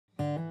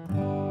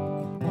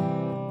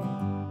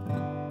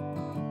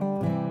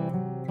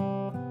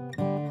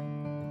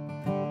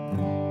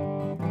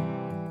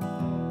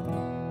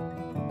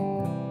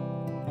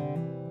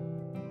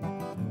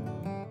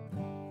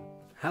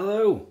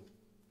Hello,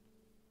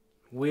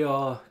 we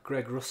are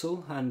Greg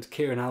Russell and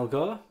Ciaran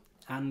Algar,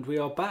 and we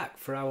are back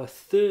for our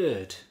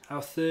third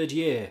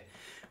year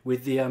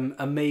with the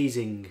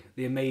amazing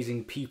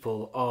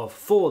people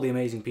of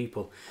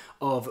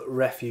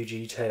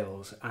Refugee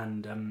Tales,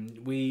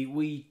 and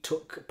we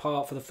took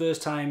part for the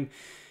first time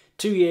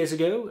 2 years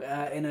ago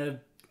in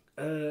a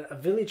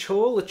village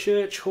hall, a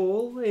church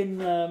hall in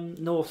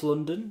North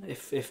London,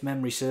 if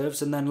memory serves.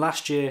 And then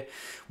last year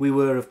we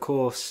were, of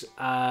course,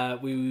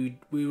 we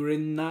were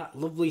in that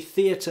lovely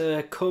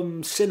theatre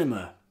cum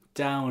cinema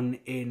down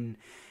in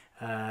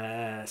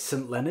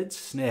St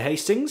Leonard's near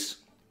Hastings,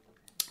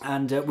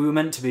 and we were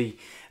meant to be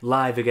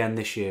live again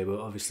this year,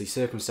 but obviously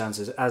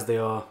circumstances as they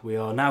are, we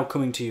are now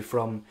coming to you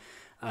from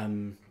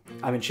I'm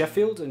in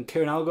Sheffield and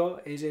Ciaran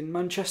Algar is in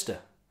Manchester.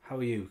 How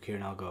are you,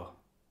 Ciaran Algar?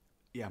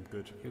 Yeah, I'm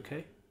good. You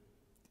okay?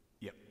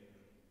 Yep.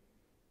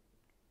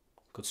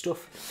 Good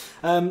stuff.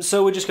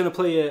 So we're just going to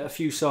play you a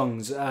few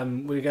songs.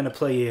 We're going to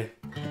play you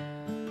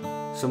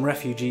some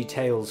Refugee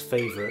Tales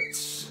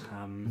favourites.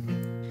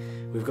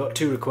 We've got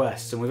 2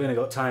 requests and we've only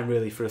got time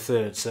really for a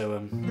third,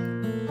 so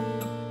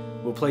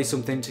we'll play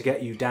something to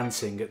get you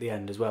dancing at the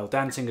end as well.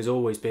 Dancing has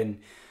always been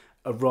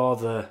a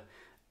rather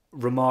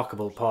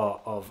remarkable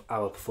part of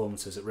our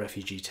performances at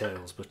Refugee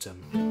Tales, but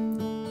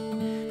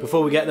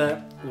before we get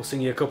there, we'll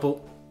sing you a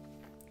couple.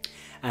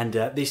 And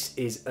this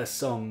is a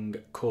song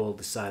called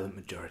The Silent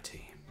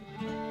Majority.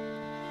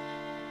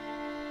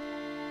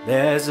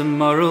 There's a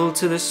moral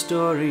to the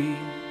story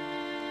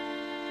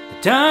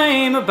that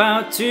I'm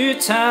about to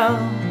tell.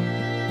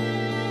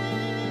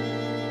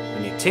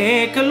 When you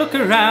take a look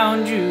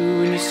around you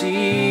and you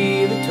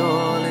see that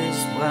all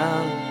is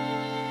well,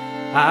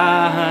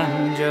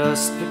 and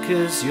just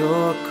because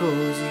you're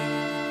cozy,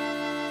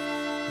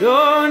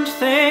 don't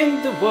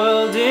think the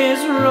world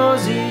is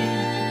rosy.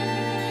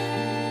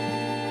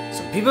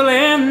 People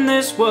in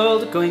this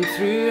world are going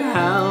through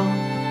hell,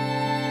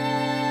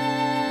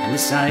 and the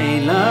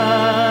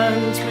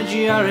silent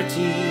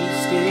majority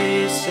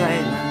stays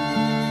silent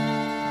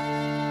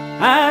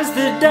as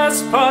the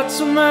despots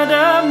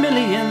murder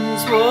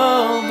millions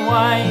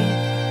worldwide.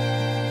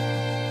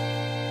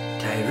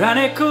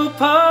 Tyrannical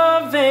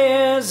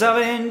purveyors of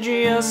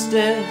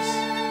injustice,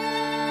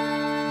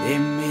 they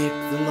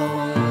make the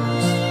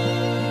laws,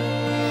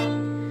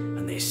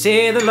 and they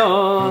say the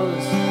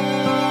laws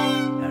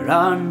are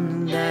on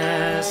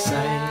their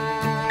side.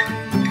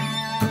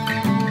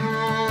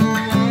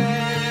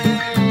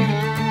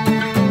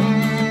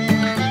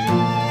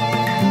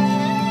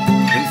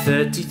 In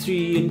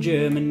 1933 in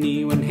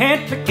Germany, when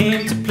Hitler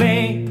came to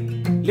play,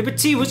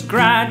 liberty was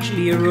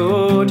gradually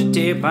eroded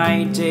day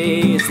by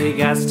day as they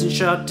gassed and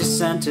shot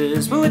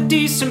dissenters. Well, the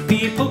decent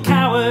people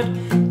cowered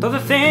for the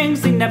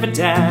things they never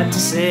dared to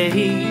say,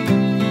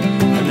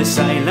 and the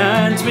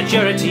silent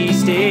majority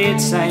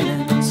stayed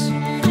silent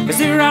as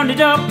they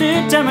rounded up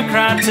the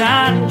Democrat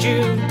and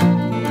Jew.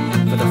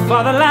 For the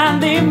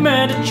fatherland they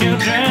murdered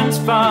children's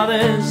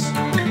fathers,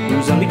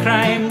 whose only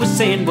crime was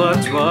saying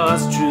what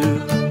was true.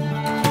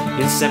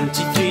 In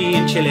 1973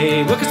 in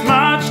Chile, workers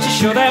marched to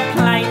show their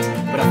plight,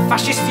 but a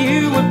fascist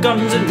few with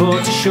guns and more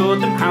to show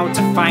them how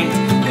to fight.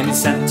 In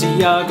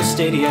Santiago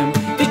Stadium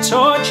they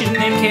tortured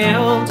and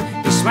killed,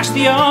 they smashed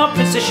the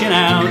opposition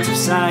out of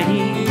sight,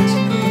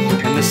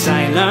 and the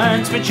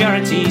silent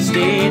majority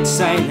stayed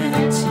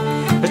silent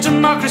as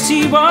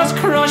democracy was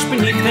crushed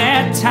beneath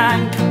their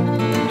tank.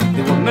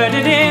 They were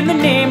murdered in the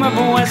name of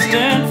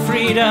Western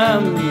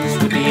freedoms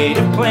with the aid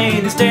of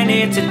planes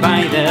donated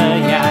by the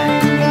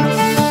Yanks.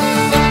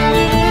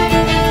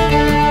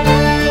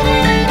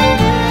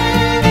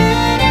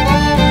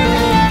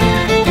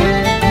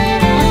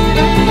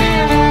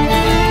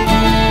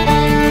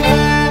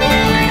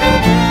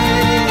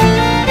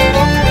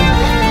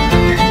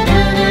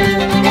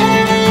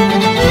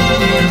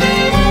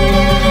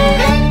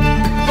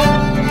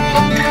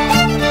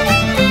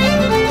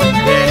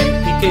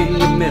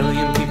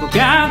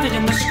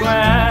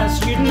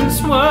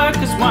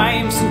 Workers,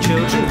 wives and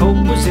children,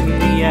 hope was in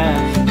the air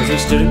as they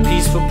stood in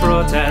peaceful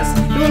protest.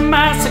 They were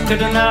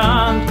massacred and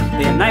armed,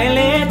 they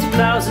annihilated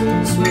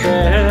thousands were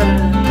there,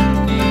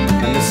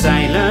 and the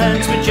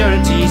silent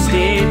majority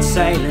stayed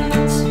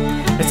silent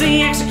as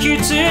they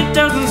executed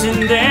dozens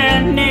in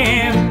their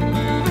name.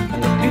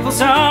 And the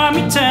people's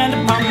army turned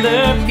upon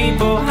the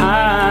people,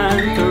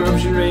 and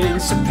corruption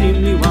reigned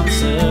supremely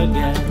once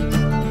again.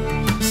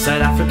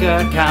 South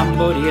Africa,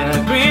 Cambodia,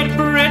 Great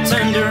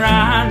Britain,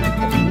 Iran,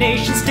 every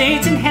nation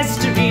state in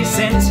history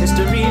since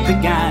history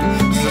began.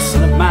 As the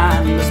Son of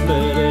Man was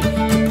murdered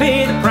to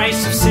pay the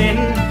price of sin,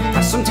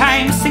 I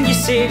sometimes think your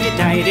Saviour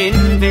died in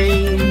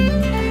vain.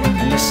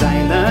 And the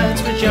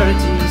silent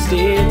majority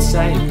stayed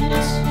silent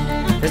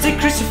as they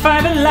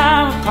crucified the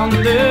Lamb upon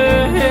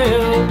the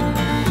hill.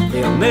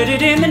 They are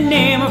murdered in the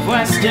name of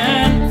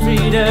Western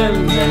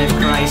freedoms, and if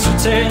Christ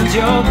returns,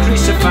 you'll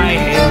crucify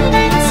him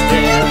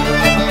still.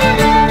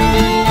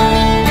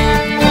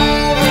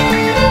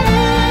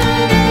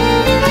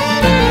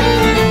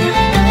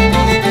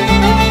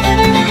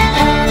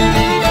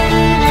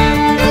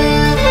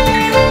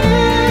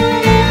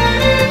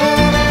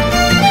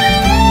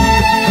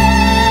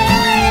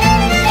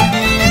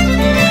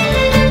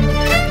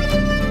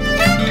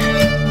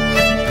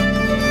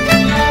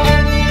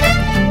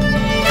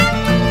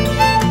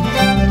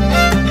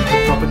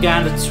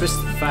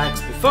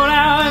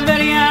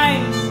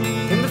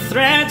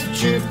 threads of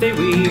truth they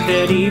weave,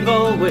 their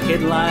evil,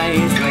 wicked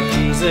lies. Like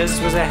Jesus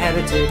was a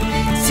heretic,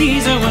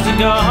 Caesar was a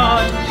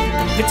god.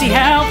 Pity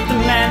help the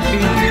men who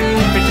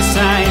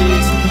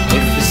criticize.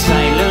 If the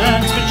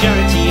silent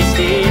majority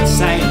stayed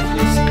silent,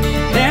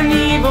 then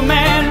the evil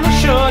men will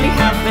surely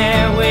have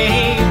their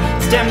way.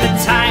 Stem the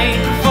tide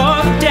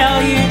before the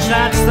deluge,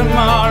 that's the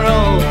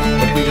moral.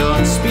 If we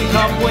don't speak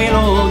up, we'll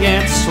all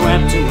get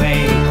swept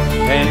away.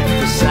 And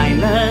if the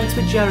silent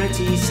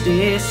majority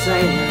stays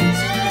silent,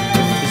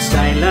 if the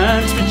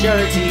silent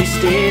majority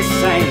stays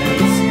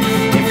silent,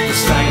 if the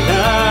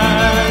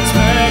silent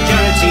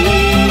majority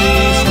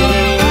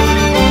stays.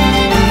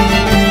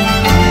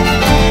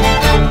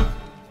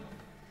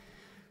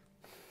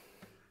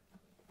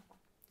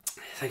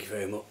 Thank you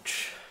very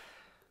much.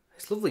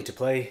 It's lovely to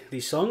play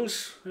these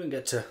songs. I don't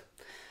get to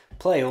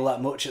play all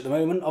that much at the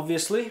moment,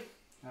 obviously.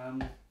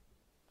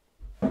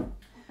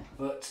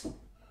 But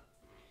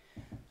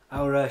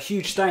our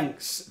huge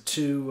thanks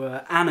to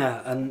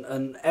Anna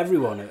and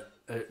everyone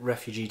at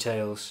Refugee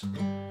Tales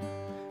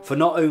for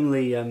not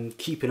only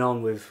keeping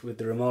on with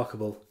the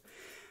remarkable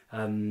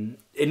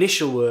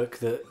initial work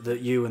that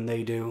you and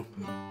they do,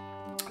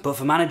 but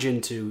for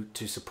managing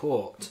to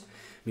support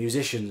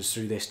musicians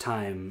through this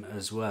time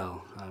as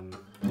well.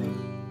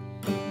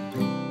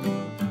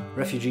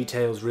 Refugee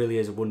Tales really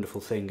is a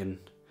wonderful thing,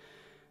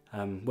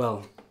 and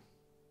well,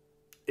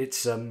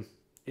 it's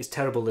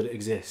terrible that it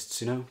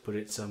exists, you know, but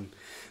it's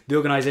the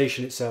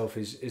organisation itself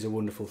is a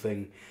wonderful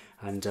thing,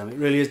 and it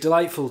really is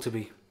delightful to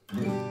be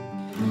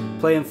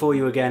playing for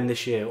you again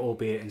this year,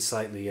 albeit in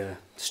slightly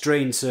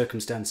strange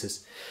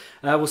circumstances.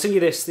 We'll sing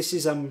you this. This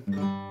is a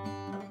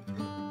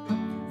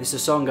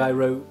song I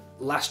wrote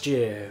last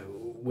year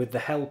with the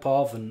help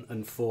of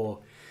and for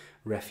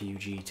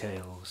Refugee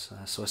Tales.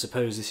 So I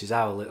suppose this is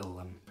our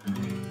little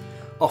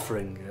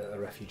offering a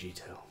refugee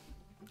tale.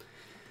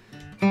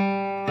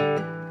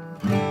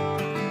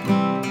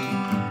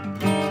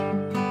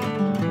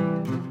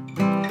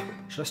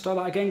 Should I start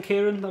that again,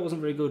 Ciaran? That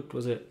wasn't very good,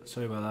 was it?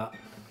 Sorry about that.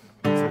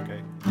 It's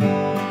okay.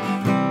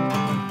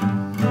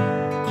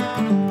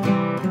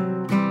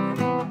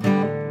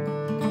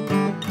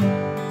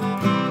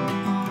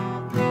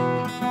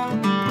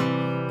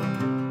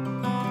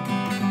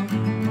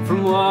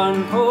 From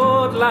one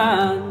old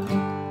land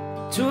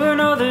to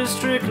another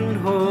stricken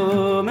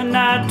home, and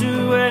I'd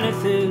do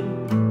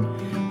anything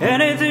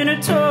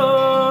at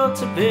all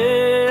to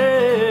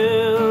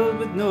build,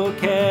 with no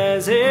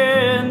cares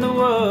in the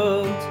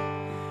world.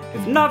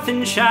 If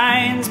nothing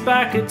shines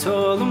back at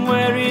all, then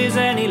where is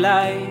any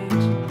light?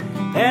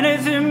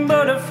 Anything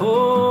but a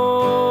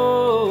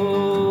fall,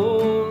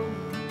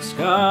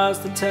 scars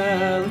that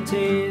tell a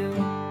tale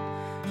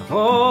of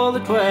all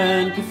that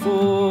went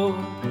before.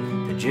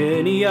 A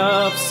journey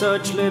of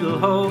such little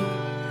hope,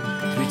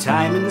 through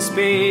time and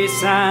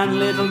space, and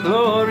little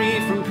glory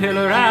from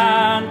pillar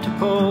and to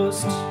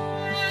post.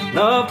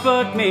 Love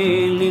but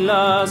mainly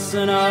loss,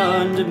 and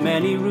under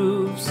many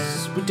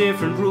roofs with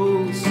different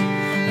rules,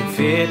 and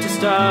fear to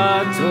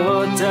start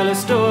or tell a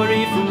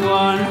story from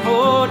one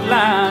old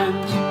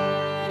land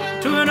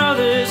to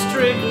another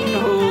stricken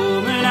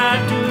home. And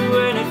I'd do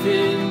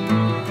anything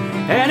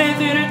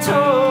at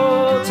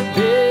all to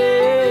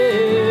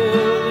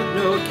build, with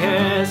no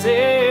cares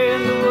in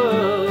the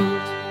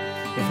world.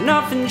 If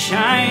nothing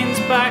shines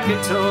back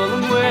at all,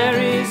 then where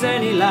is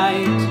any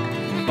light?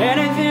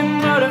 Anything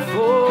but a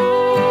fall.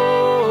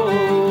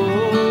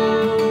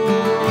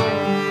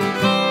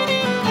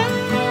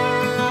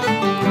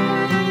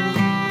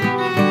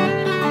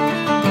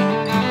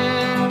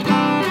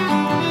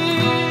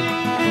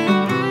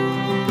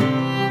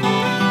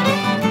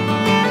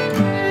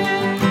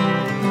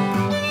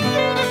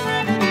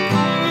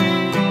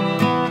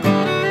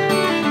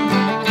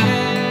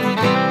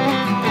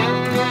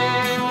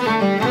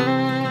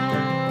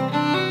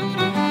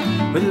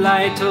 With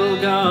light all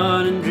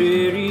gone and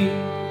dreary,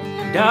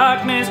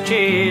 darkness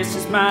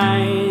chases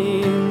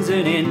minds,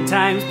 and in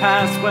times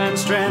past when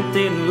strength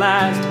didn't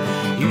last,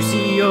 you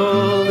see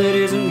all that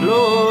isn't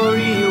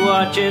glory. You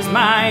watch as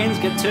minds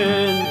get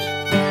turned,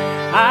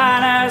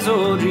 and as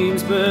old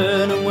dreams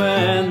burn, and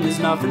when there's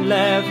nothing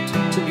left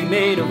to be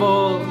made of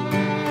all,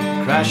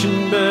 crash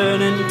and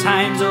burn in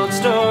time's old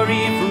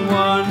story. From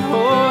one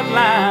old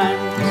land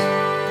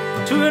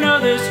to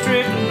another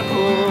stricken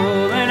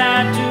home, and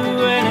I'd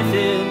do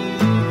anything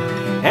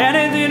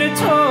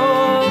at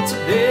all to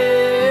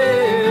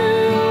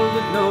build,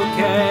 with no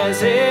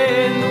cares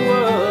in the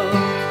world.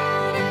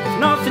 If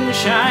nothing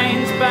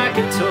shines back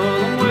at all,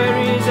 then where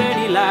is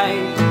any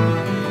light?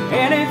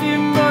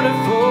 Anything but a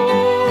fall.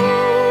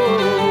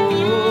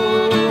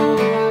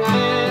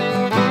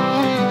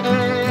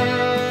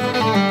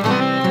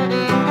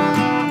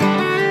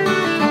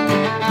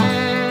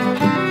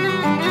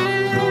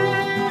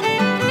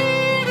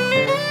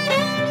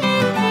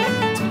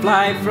 To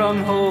fly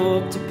from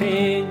hope to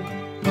pain,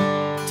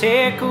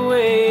 take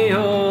away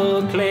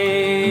all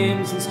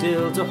claims, and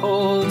still to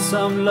hold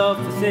some love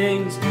for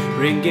things,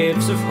 bring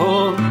gifts of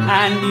home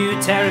and new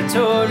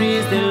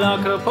territories. They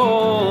lock up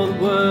all the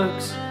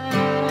works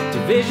to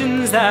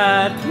visions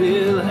that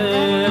will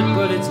hurt,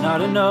 but it's not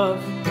enough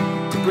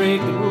to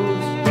break the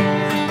rules.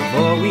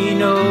 For we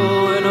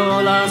know in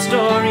all our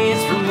stories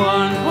from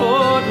one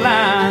cold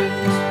land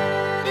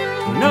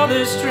to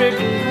another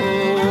stricken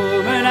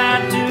home, and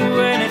I'd do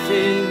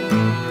anything,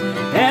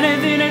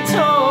 anything at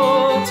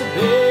all to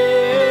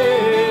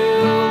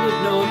build with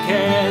no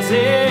cares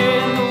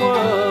in the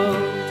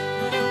world.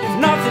 If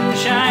nothing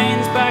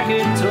shines back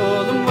at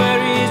all, then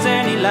where is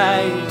any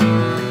light?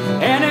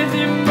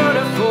 Anything but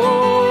a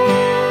fall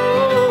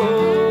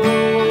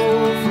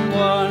from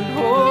one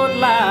old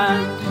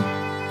land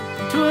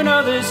to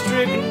another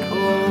stricken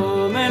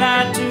home, and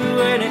I'd do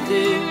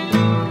anything,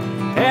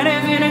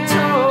 anything at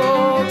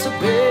all to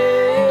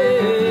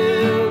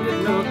build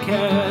with no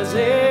cares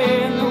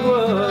in the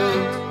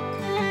world.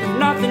 If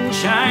nothing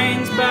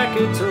shines back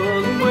at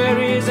all, then where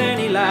is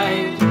any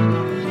light?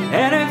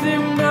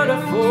 Anything but a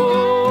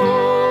fall.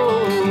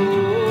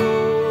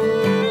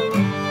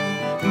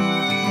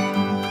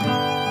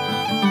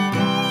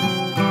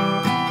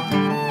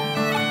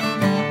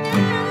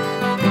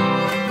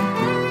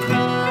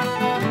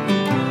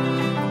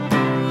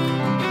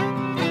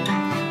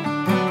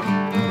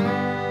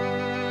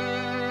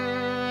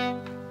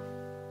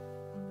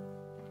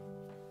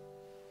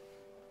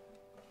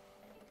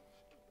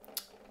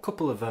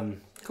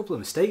 Couple of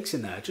mistakes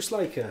in there, just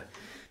like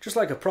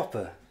a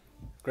proper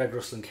Greg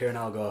Russell and Ciaran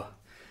Algar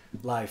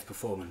live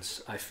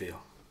performance, I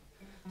feel.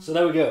 So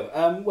there we go.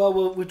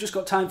 Well, we've just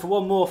got time for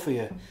one more for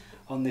you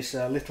on this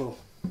little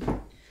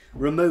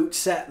remote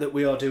set that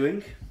we are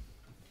doing.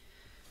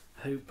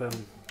 I hope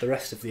the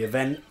rest of the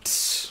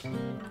events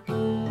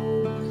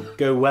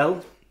go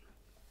well.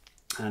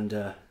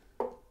 And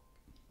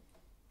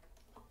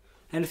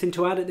anything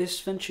to add at this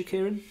venture,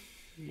 Ciaran?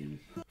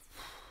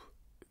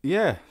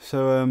 Yeah,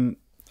 so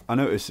I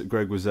noticed that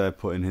Greg was there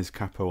putting his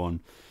capo on,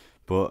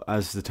 but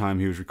as the time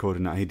he was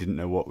recording that, he didn't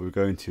know what we were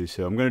going to,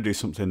 so I'm going to do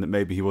something that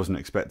maybe he wasn't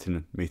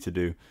expecting me to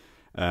do.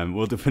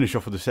 We'll finish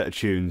off with a set of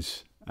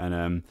tunes,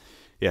 and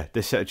yeah,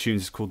 this set of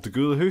tunes is called The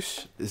Gula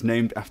Hus. It's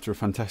named after a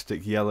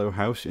fantastic yellow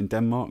house in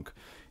Denmark.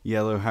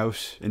 Yellow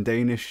house in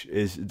Danish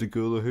is the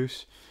Gula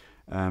Hus,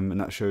 and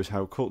that shows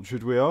how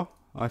cultured we are,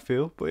 I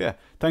feel. But yeah,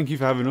 thank you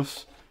for having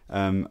us.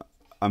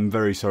 I'm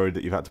very sorry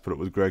that you've had to put up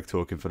with Greg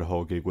talking for the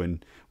whole gig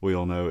when we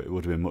all know it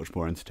would have been much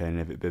more entertaining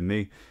if it had been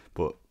me.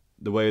 But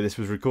the way this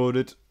was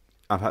recorded,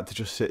 I've had to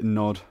just sit and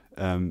nod.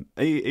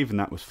 Even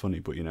that was funny,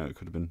 but you know, it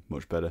could have been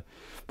much better.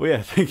 But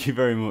yeah, thank you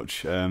very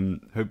much.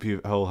 Hope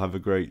you all have a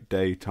great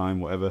day,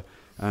 time, whatever.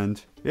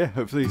 And yeah,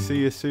 hopefully see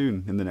you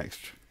soon in the next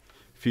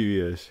few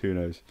years. Who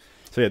knows?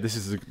 So yeah, this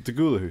is the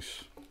Gula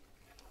Hus.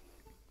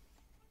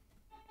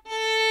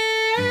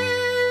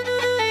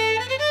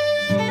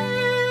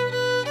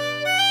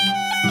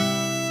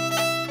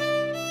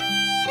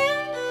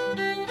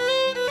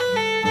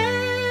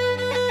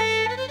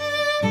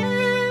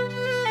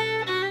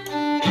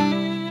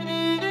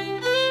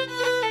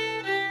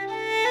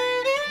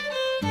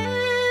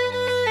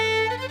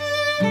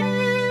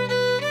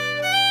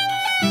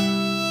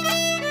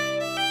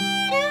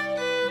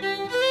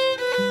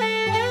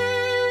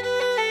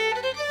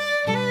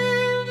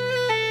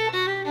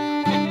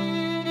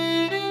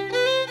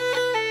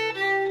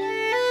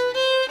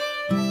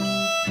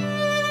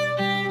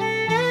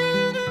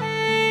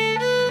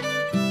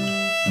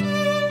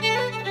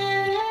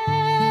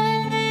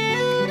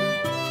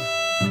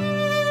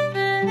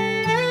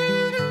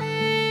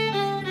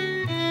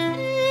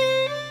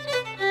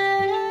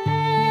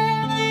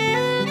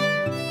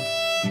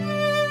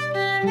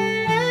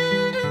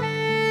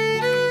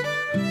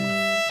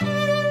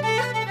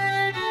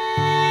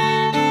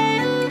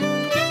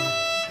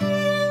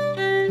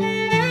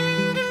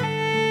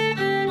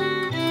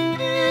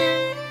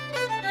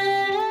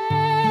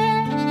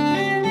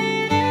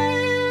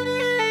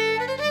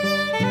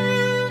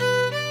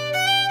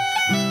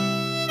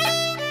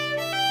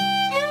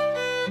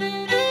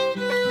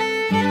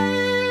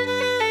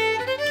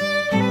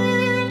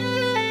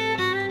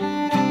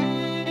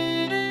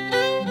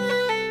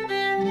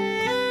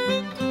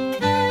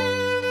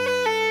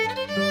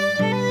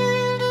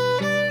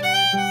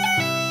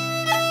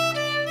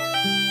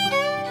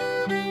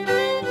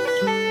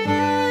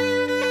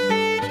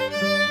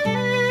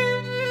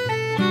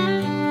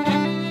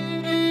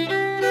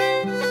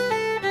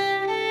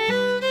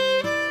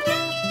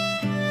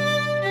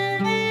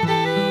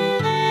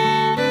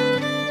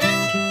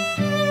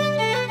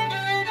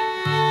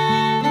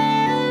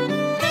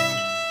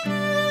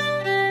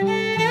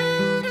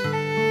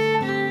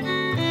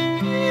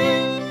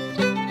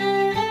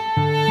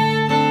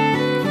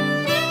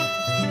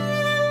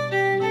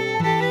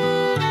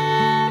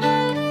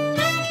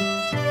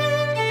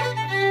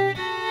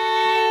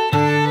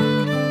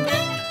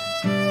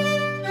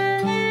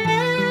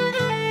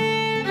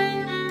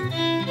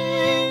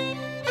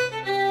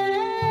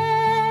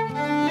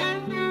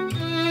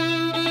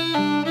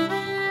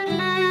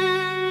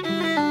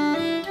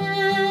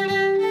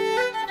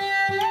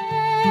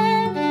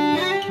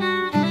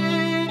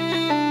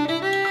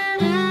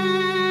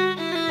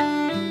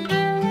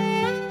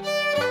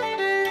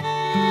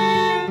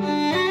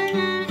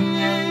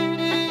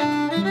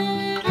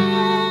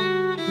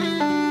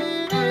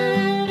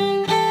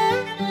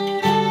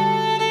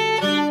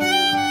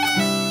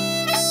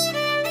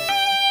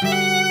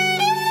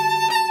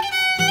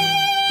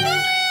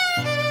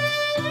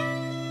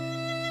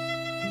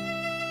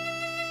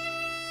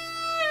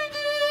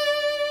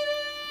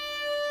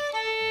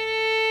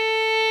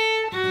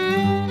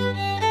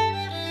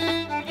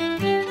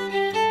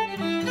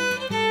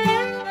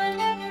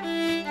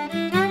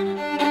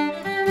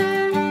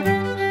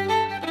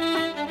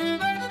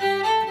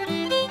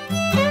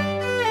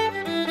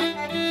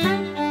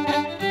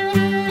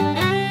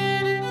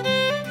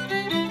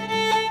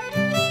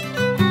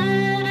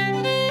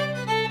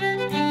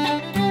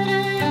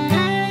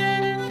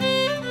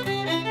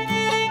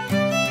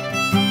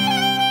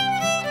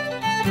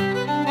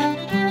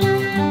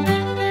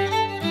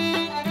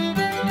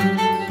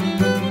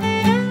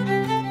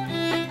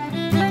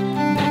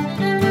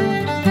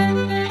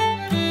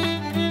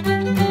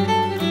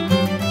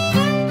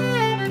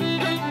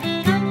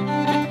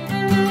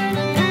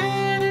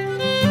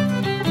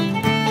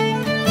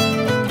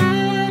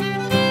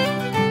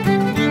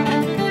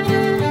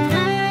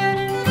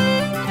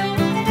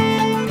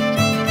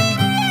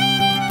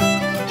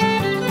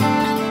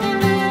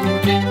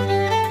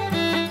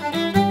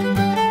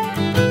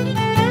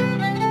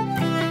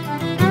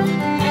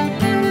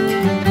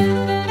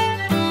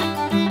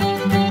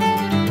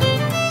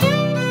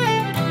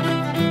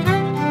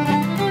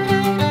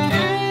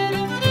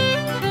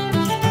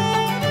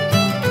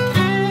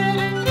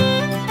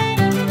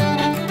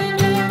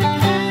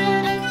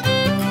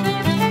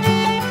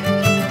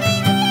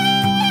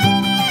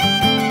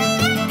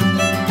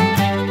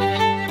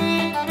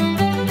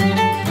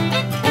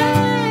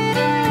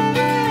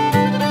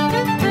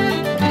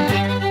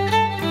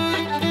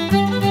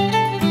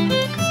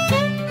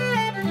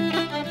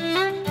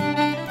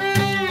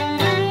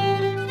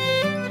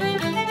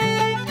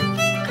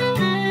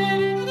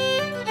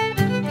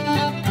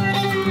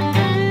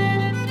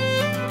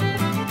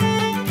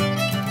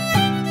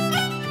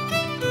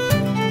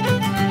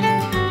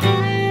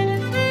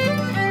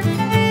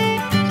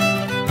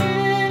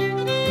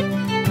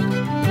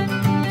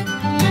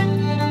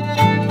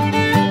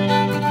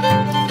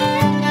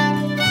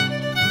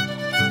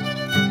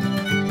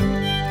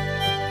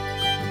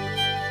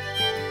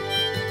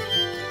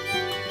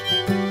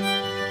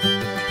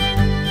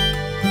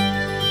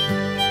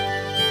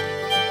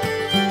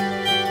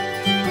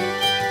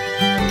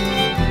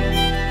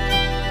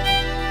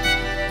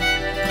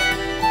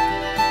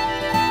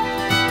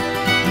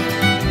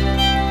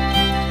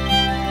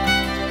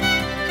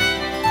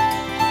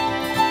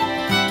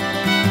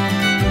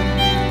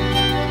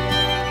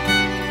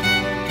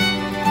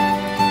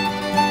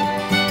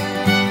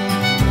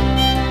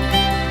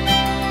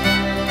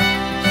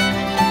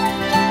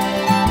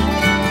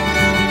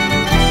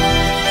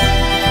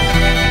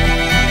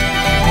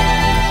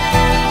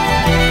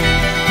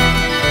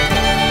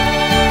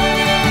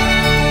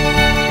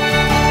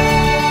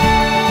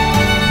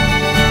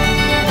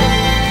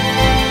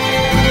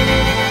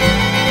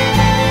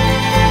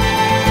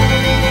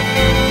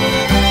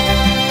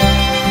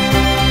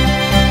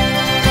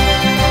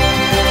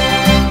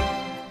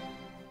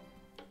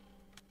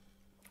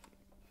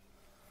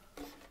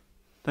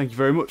 thank you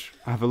very much.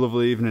 Have a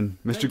lovely evening.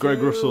 Mr. Greg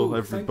Russell,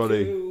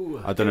 everybody.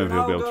 I don't know if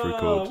he'll be able to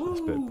record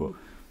this bit, but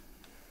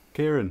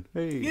Ciaran,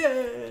 hey.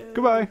 Yeah.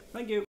 Goodbye.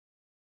 Thank you.